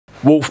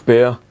Wharfe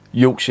Beer,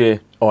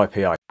 Yorkshire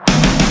IPA.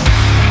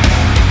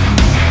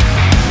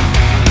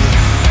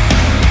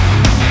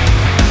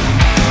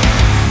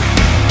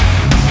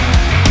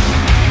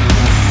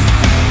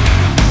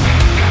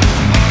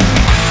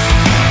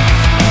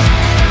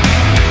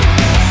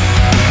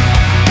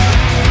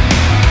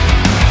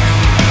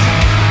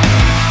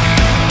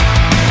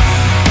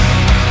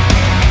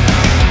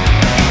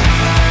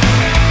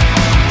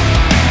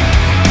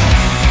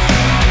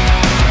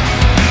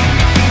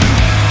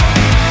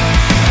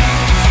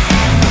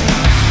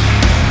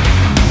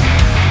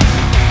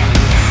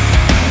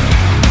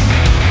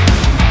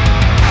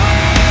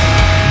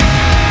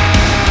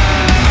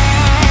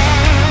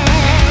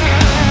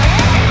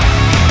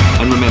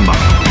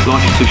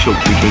 Life is too short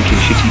to be drinking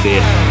shitty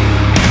beer.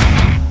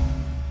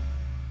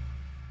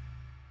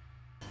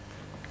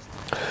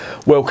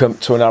 Welcome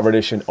to another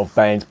edition of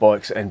Bands,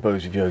 Bikes and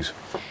Booze Reviews.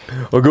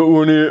 I got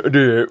one here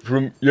today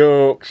from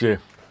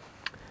Yorkshire,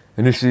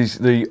 and this is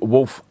the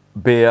Wharfe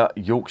Beer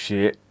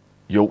Yorkshire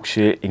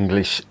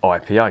English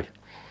IPA.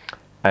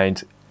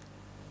 And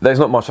there's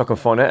not much I can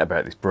find out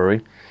about this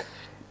brewery.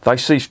 They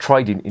ceased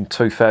trading in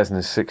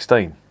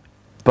 2016,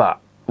 but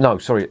no,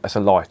 sorry, that's a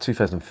lie,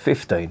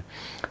 2015.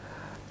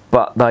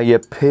 But they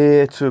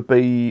appear to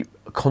be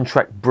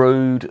contract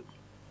brewed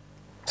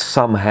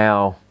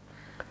somehow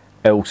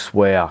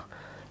elsewhere.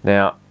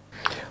 Now,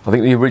 I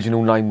think the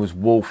original name was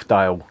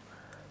Wharfedale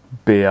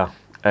Beer,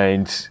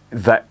 and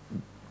that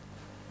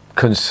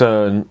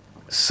concern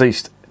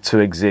ceased to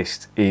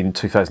exist in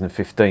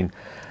 2015.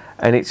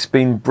 And it's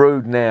been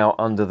brewed now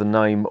under the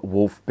name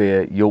Wharfe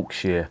Beer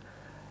Yorkshire,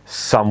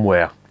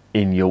 somewhere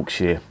in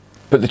Yorkshire.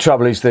 But the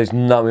trouble is there's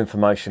no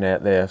information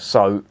out there,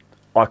 so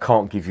I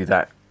can't give you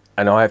that.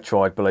 And I have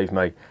tried, believe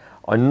me.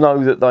 I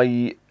know that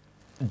they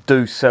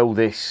do sell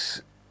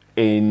this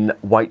in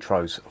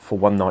Waitrose for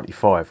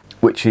 $1.95,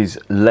 which is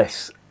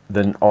less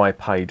than I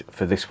paid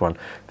for this one.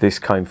 This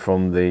came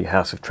from the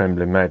House of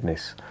Trembling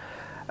Madness,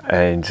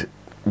 and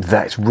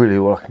that's really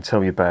all I can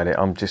tell you about it.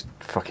 I'm just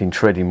fucking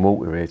treading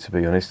water here, to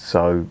be honest,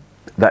 so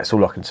that's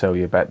all I can tell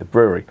you about the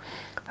brewery.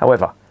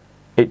 However,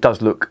 it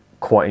does look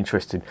quite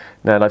interesting.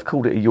 Now, they've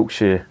called it a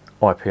Yorkshire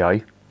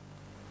IPA.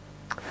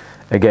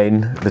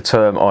 Again, the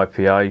term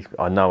IPA,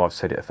 I know I've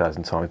said it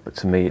 1,000 times, but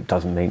to me it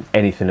doesn't mean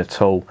anything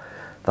at all.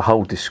 The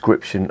whole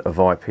description of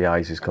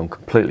IPAs has gone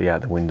completely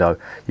out the window.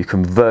 You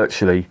can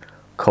virtually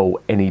call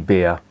any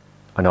beer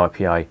an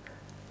IPA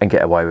and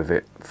get away with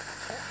it.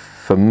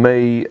 For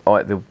me,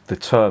 the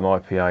term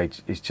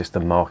IPA is just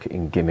a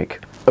marketing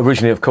gimmick.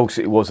 Originally, of course,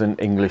 it was an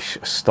English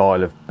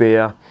style of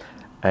beer,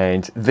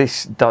 and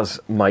this does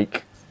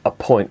make a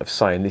point of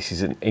saying this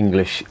is an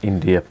English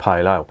India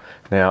Pale Ale.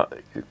 Now,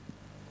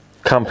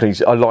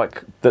 companies, I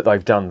like that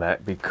they've done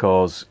that,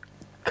 because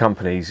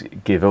companies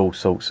give all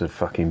sorts of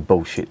fucking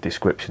bullshit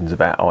descriptions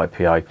about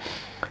IPA.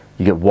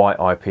 You get white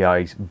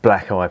IPAs,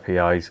 black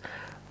IPAs,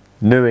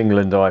 New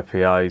England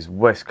IPAs,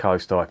 West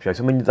Coast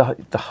IPAs. I mean,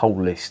 the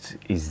whole list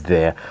is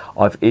there.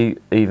 I've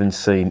even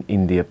seen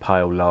India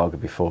Pale Lager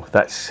before.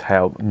 That's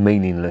how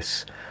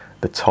meaningless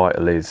the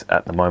title is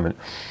at the moment.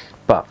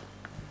 But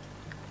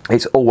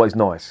it's always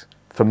nice,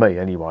 for me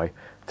anyway,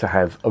 to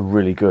have a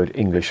really good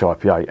English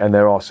IPA, and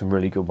there are some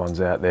really good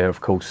ones out there. Of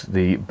course,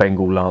 the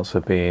Bengal Lancer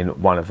being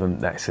one of them.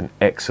 That's an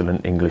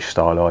excellent English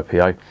style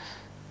IPA,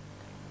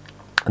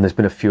 and there's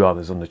been a few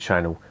others on the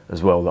channel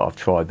as well that I've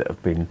tried that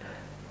have been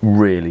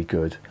really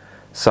good.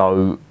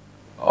 So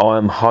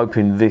I'm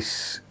hoping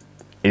this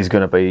is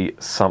going to be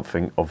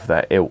something of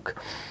that ilk.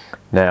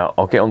 Now,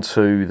 I'll get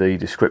onto the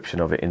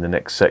description of it in the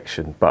next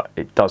section, but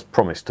it does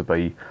promise to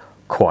be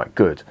quite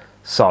good.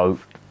 So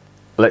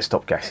let's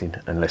stop gassing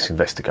and let's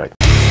investigate.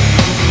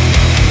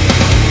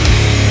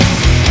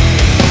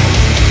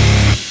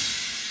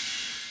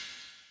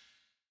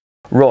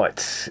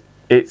 Right,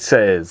 it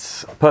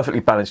says perfectly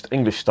balanced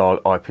English style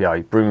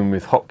IPA, brimming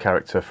with hop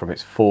character from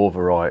its 4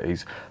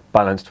 varieties,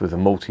 balanced with a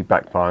malty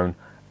backbone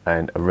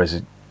and a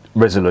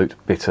resolute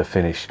bitter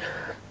finish.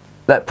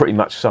 That pretty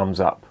much sums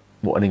up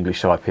what an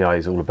English IPA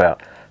is all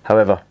about.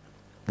 However,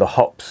 the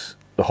hop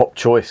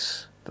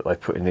choice that they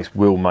put in this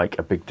will make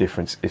a big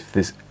difference. If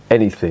there's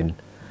anything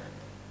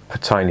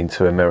pertaining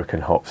to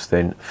American hops,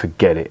 then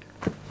forget it,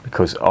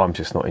 because I'm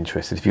just not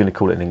interested. If you're going to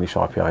call it an English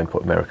IPA and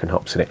put American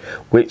hops in it,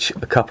 which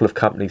a couple of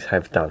companies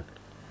have done,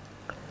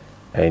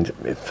 and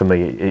for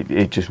me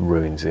it just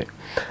ruins it.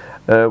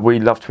 We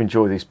love to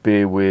enjoy this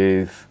beer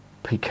with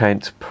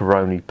piquant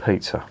pepperoni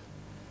pizza.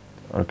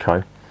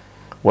 Okay,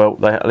 well,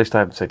 at least they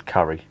haven't said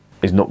curry.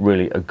 Is not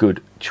really a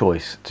good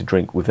choice to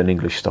drink with an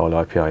English style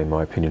IPA, in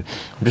my opinion.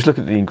 I'm just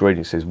looking at the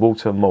ingredients. It says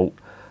water, malt,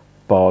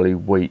 barley,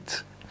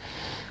 wheat,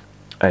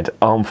 and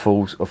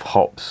armfuls of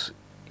hops.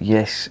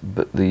 Yes,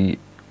 but the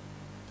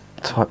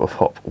type of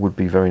hop would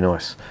be very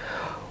nice.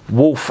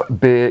 Wharfe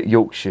Beer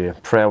Yorkshire,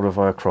 proud of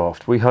our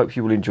craft. We hope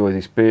you will enjoy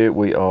this beer.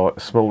 We are a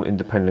small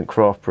independent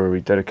craft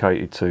brewery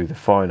dedicated to the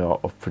fine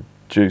art of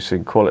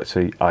producing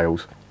quality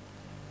ales.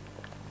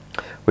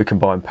 We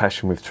combine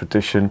passion with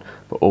tradition,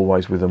 but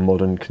always with a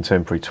modern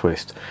contemporary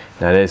twist.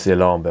 Now there's the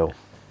alarm bell.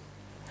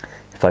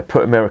 If they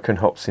put American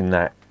hops in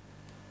that,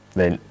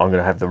 then I'm going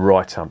to have the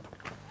right ump.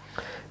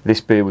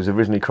 This beer was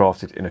originally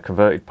crafted in a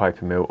converted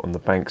paper mill on the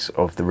banks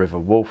of the River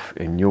Wharfe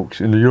in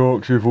Yorkshire, in the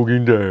Yorkshire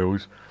fucking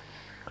Dales.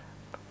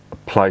 A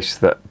place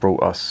that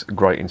brought us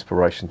great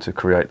inspiration to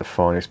create the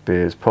finest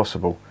beers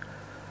possible,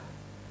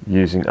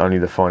 using only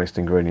the finest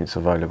ingredients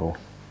available.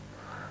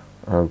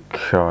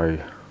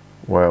 Okay,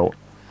 well,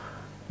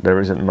 there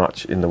isn't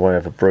much in the way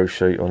of a brew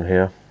sheet on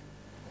here,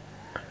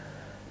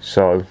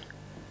 so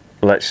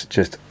let's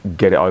just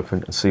get it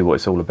open and see what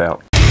it's all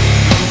about.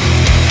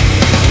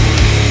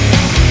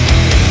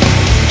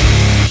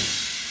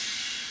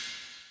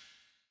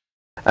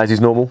 As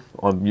is normal,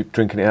 I'm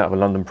drinking it out of a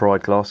London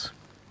Pride glass,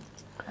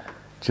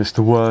 just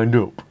to wind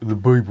up the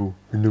people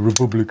in the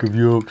Republic of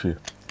Yorkshire.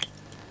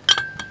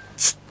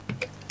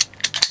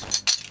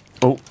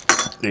 Oh,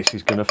 this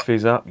is going to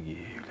fizz up, you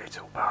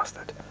little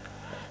bastard.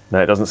 Now,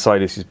 it doesn't say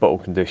this is bottle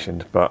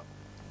conditioned, but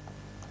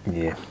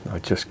yeah, I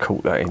just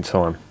caught that in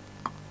time.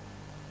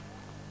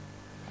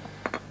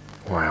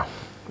 Wow,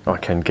 I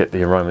can get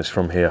the aromas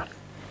from here.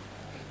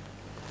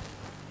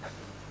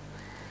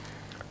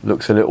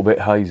 Looks a little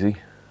bit hazy.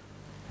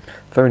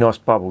 Very nice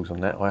bubbles on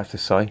that, I have to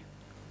say.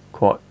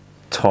 Quite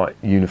tight,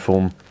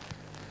 uniform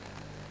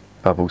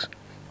bubbles.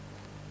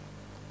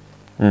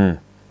 That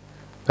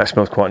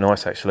smells quite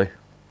nice actually.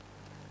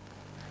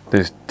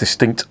 There's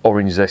distinct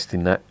orange zest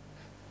in that.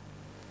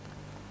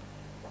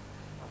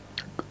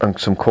 And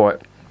some quite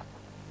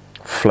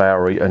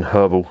flowery and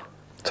herbal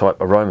type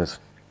aromas.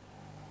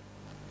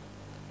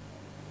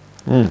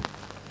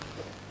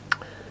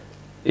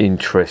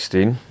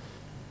 Interesting.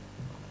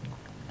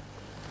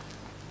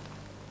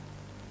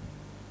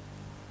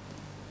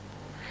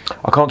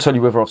 I can't tell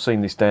you whether I've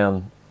seen this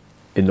down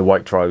in the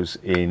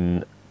Waitrose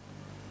in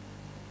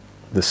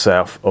the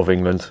south of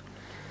England,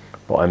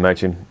 but I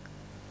imagine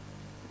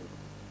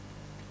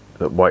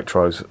that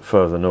Waitrose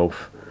further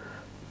north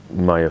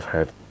may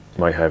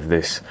have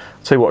this.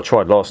 I'll tell you what I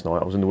tried last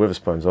night. I was in the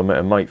Witherspoons. I met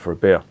a mate for a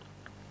beer,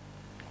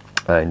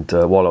 and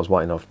while I was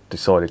waiting, I've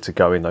decided to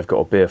go in. They've got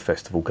a beer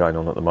festival going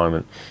on at the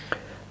moment,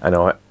 and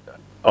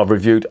I've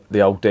reviewed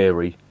the Old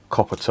Dairy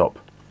Copper Top,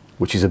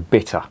 which is a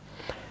bitter.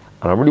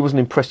 And I really wasn't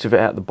impressed with it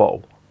out of the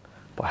bottle,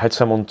 but I had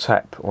some on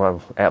tap,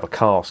 well, out of a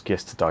cask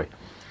yesterday.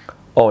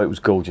 Oh, it was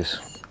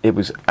gorgeous. It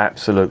was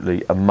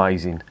absolutely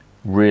amazing.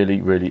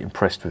 Really, really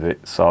impressed with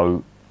it.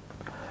 So,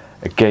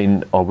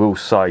 again, I will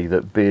say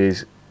that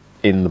beers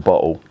in the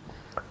bottle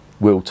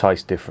will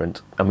taste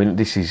different. I mean,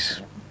 this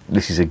is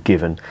a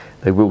given.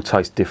 They will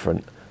taste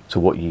different to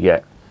what you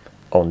get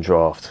on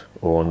draft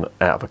or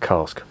out of a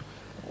cask.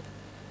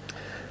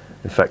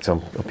 In fact,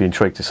 I'll be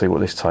intrigued to see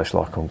what this tastes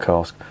like on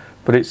cask.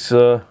 But it's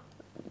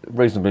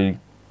reasonably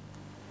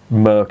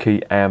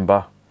murky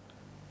amber,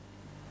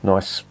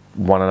 nice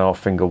 1.5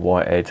 finger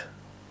white head.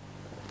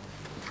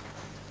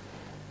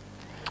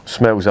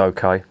 Smells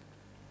okay,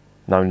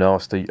 no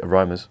nasty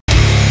aromas.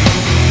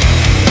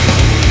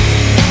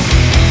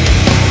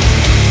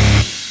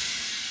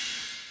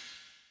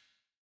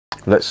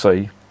 Let's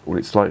see what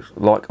it's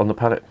like on the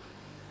palate.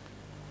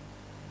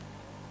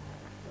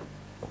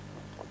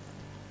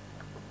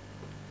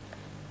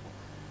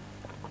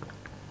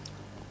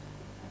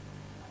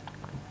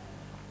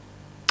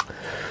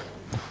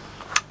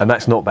 And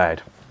that's not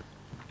bad.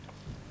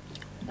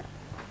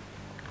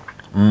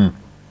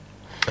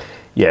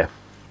 Yeah.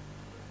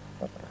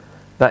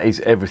 That is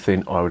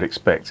everything I would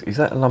expect. Is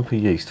that a lump of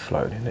yeast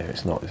floating in there?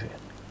 It's not, is it?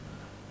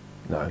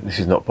 No, this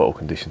is not bottle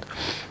conditioned.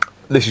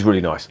 This is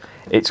really nice.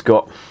 It's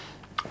got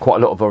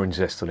quite a lot of orange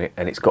zest on it,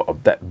 and it's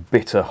got that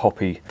bitter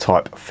hoppy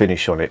type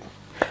finish on it.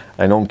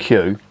 And on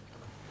cue,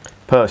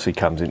 Percy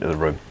comes into the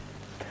room.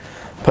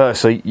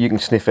 Percy, you can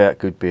sniff out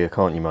good beer,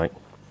 can't you, mate?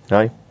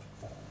 Hey?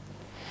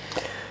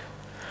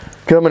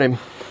 Come on in.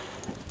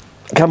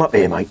 Come up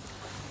here, mate.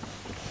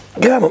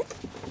 Come on.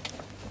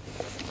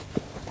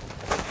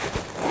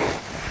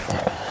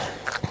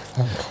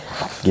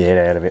 Get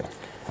out of it.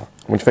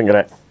 What do you think of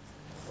that?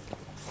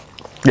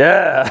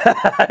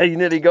 Yeah! You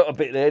nearly got a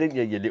bit there, didn't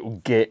you, you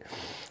little git?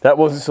 That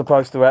wasn't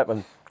supposed to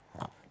happen.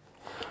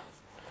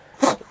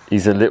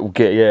 He's a little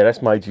git. Yeah,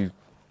 that's made you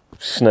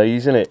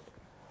sneeze, isn't it?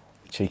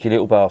 Cheeky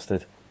little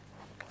bastard.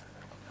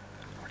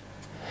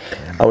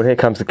 Oh, and here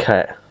comes the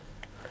cat.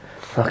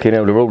 Fucking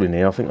hell, they're all in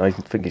here. I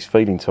think it's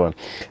feeding time.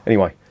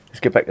 Anyway, let's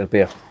get back to the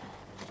beer.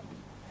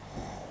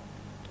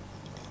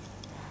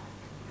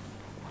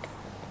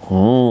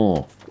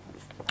 Oh,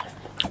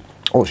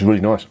 it's really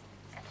nice.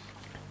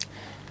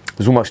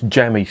 There's almost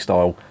jammy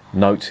style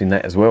notes in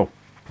that as well.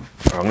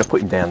 I'm going to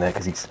put him down there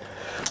because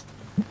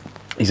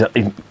he's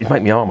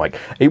making me arm ache.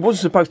 He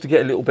wasn't supposed to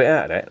get a little bit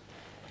out of that.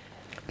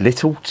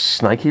 Little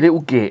snaky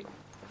little git.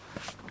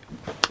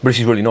 But this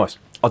is really nice.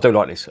 I do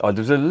like this. There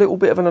was a little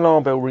bit of an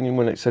alarm bell ringing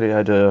when it said it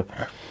had a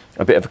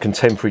bit of a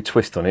contemporary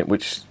twist on it,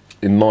 which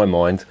in my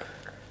mind,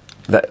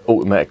 that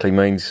automatically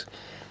means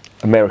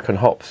American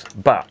hops.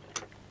 But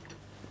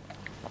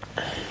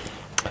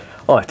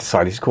I have to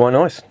say this is quite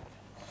nice.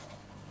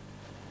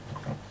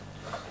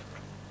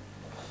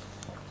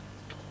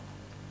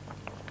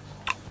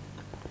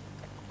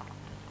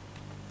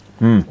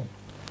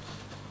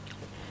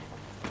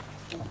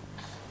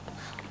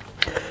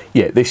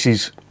 Yeah, this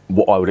is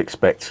what I would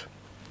expect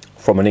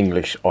from an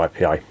English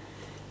IPA.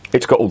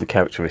 It's got all the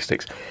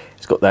characteristics.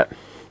 It's got that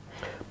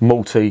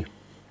malty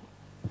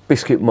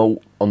biscuit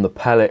malt on the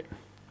palate,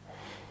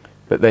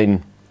 but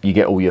then you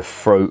get all your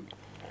fruit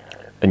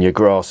and your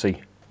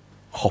grassy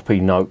hoppy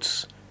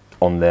notes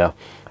on there,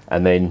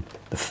 and then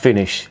the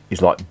finish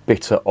is like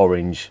bitter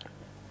orange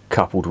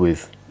coupled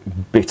with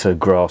bitter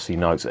grassy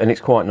notes, and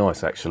it's quite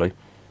nice actually.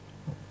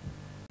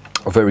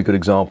 A very good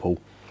example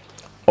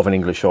of an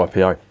English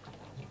IPA.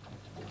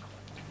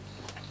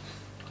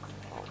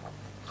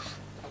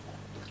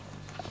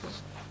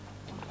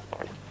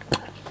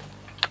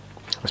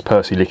 That's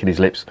Percy licking his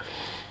lips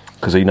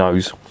because he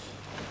knows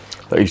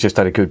that he's just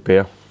had a good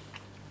beer.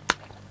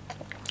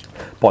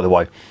 By the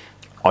way,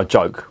 I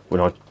joke when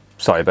I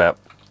say about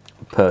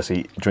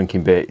Percy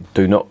drinking beer,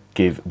 do not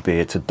give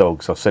beer to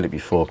dogs. I've said it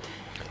before.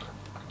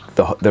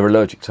 They're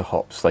allergic to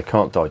hops, they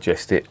can't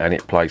digest it, and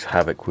it plays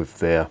havoc with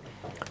their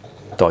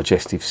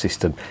digestive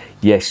system.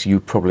 Yes, you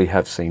probably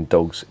have seen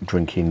dogs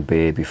drinking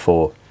beer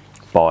before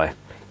by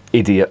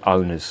idiot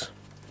owners.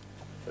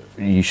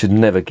 You should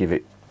never give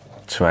it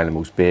to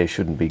animals. Beer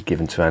shouldn't be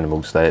given to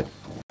animals. Their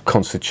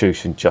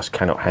constitution just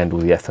cannot handle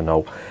the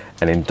ethanol,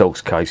 and in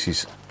dogs'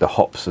 cases the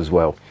hops as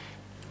well.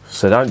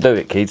 So don't do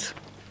it, kids.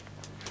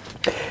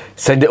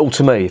 Send it all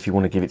to me if you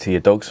want to give it to your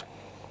dogs.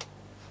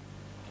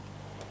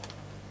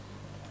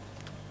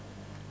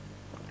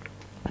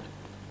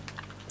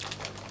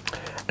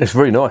 It's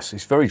very nice.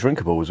 It's very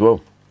drinkable as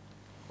well,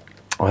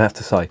 I have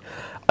to say.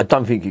 I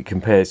don't think it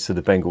compares to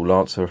the Bengal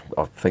Lancer.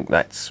 I think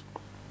that's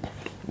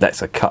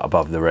a cut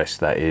above the rest,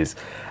 that is.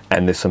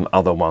 And there's some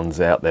other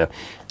ones out there.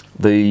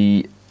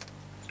 The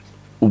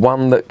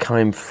one that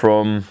came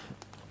from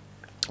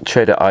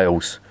Cheddar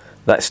Ales,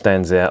 that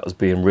stands out as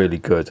being really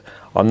good.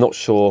 I'm not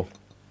sure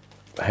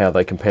how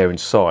they compare in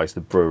size,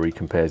 the brewery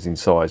compares in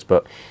size,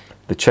 but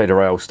the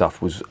Cheddar Ale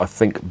stuff was, I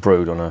think,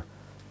 brewed on a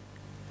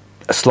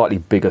slightly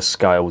bigger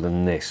scale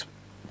than this,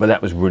 but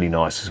that was really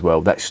nice as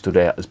well. That stood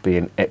out as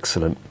being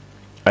excellent,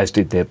 as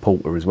did their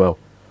porter as well.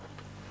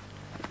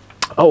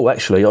 Oh,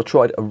 actually, I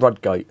tried a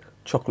Rudgate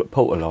chocolate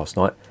porter last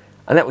night,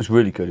 and that was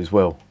really good as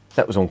well.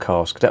 That was on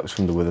cask. That was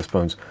from the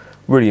Witherspoons.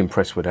 Really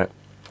impressed with that.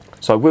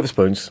 So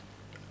Witherspoons,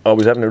 I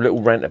was having a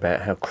little rant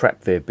about how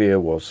crap their beer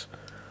was,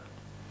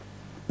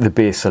 the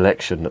beer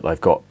selection that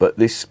they've got, but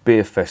this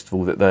beer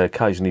festival that they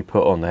occasionally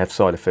put on, they have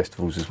cider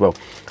festivals as well,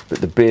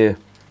 but the beer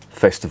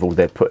festival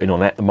they're putting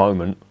on at the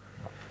moment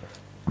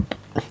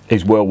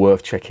is well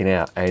worth checking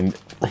out. And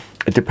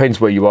it depends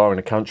where you are in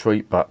the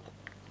country, but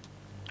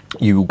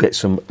you will get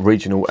some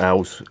regional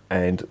ales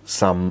and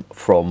some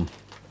from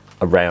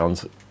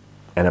around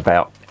and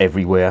about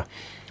everywhere.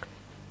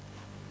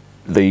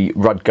 The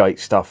Rudgate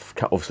stuff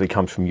obviously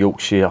comes from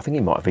Yorkshire. I think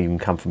it might have even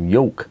come from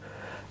York,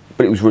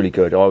 but it was really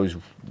good. I was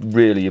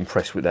really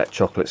impressed with that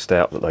chocolate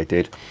stout that they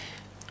did.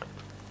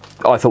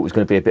 I thought it was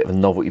going to be a bit of a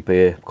novelty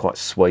beer, quite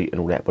sweet and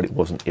all that, but it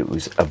wasn't. It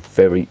was a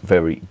very,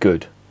 very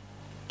good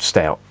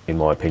stout, in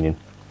my opinion.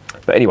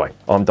 But anyway,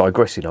 I'm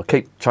digressing. I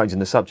keep changing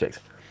the subject.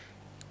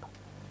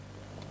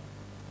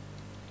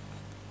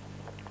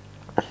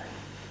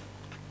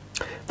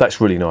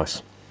 That's really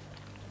nice.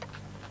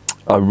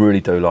 I really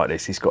do like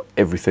this. It's got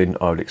everything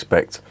I would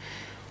expect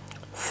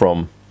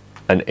from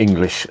an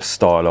English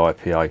style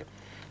IPA.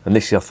 And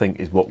this, I think,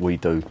 is what we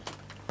do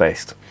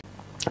best.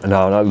 And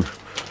I know,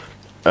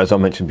 as I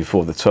mentioned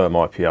before, the term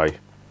IPA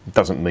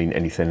doesn't mean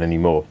anything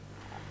anymore.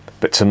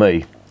 But to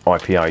me,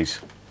 IPAs,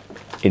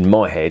 in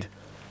my head,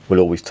 will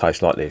always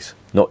taste like this.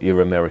 Not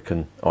your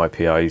American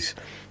IPAs.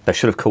 They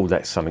should have called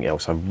that something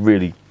else. It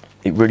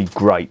really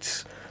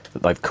grates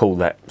that they've called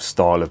that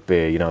style of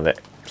beer, you know, that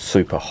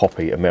super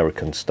hoppy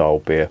American style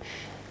beer,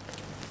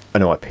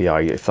 an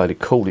IPA. If they'd have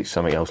called it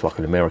something else, like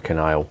an American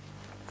ale,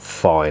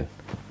 fine.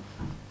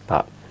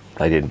 But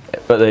they didn't.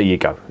 But there you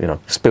go, you know,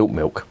 spilt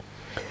milk.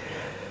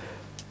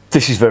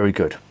 This is very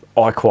good.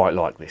 I quite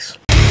like this.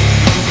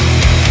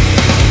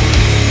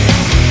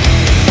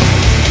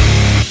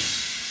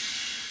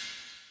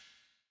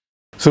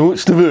 So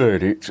what's the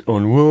verdict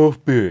on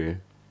Wharfe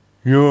beer,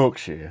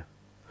 Yorkshire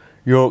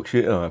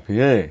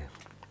IPA?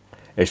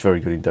 It's very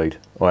good indeed,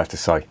 I have to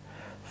say.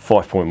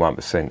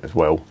 5.1% as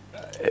well.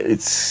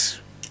 It's,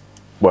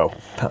 well,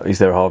 is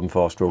there a hard and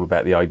fast rule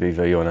about the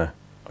ABV on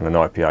an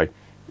IPA?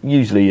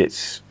 Usually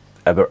it's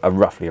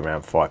roughly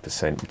around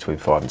 5%, between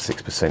 5 and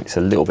 6%. It's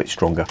a little bit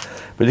stronger,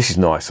 but this is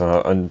nice.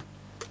 And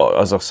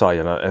as I say,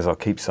 and as I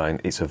keep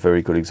saying, it's a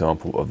very good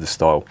example of the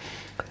style.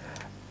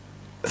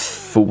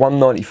 For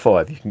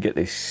 $1.95, you can get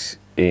this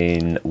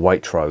in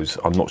Waitrose.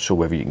 I'm not sure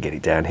whether you can get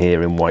it down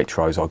here in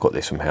Waitrose. I got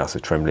this from House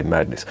of Trembling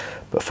Madness.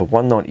 But for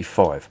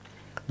 $1.95,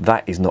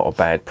 that is not a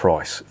bad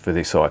price for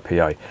this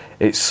IPA.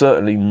 It's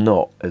certainly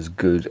not as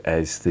good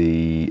as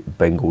the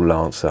Bengal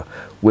Lancer,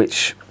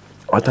 which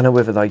I don't know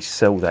whether they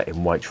sell that in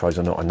Waitrose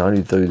or not. I know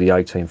they do the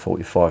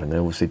 1845, and they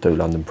obviously do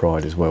London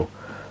Pride as well.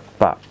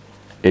 But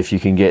if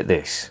you can get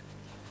this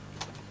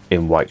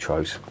in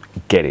Waitrose,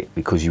 get it,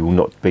 because you will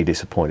not be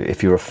disappointed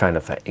if you're a fan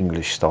of that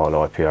English style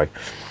IPA.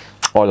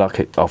 I like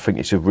it. I think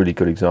it's a really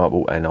good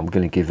example, and I'm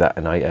going to give that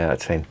an 8 out of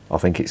 10. I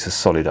think it's a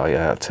solid 8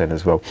 out of 10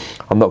 as well.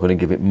 I'm not going to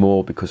give it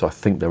more because I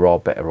think there are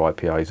better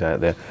IPAs out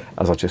there.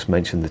 As I just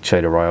mentioned, the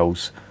Cheddar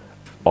Ales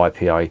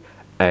IPA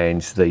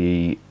and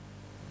the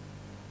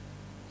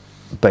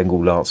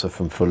Bengal Lancer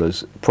from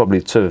Fuller's,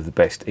 probably two of the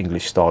best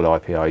English style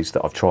IPAs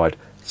that I've tried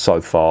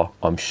so far.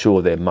 I'm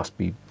sure there must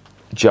be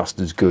just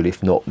as good,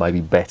 if not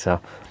maybe better,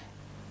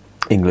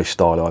 English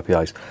style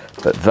IPAs,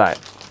 but that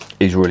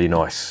is really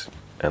nice,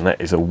 and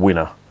that is a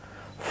winner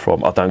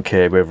from, I don't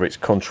care whether it's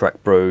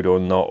contract brewed or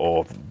not,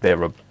 or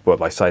they're a, well,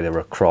 they say they're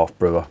a craft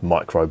brewer,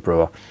 micro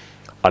brewer,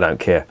 I don't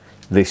care.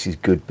 This is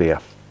good beer.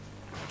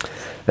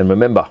 And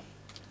remember,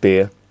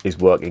 beer is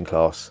working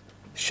class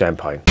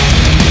champagne.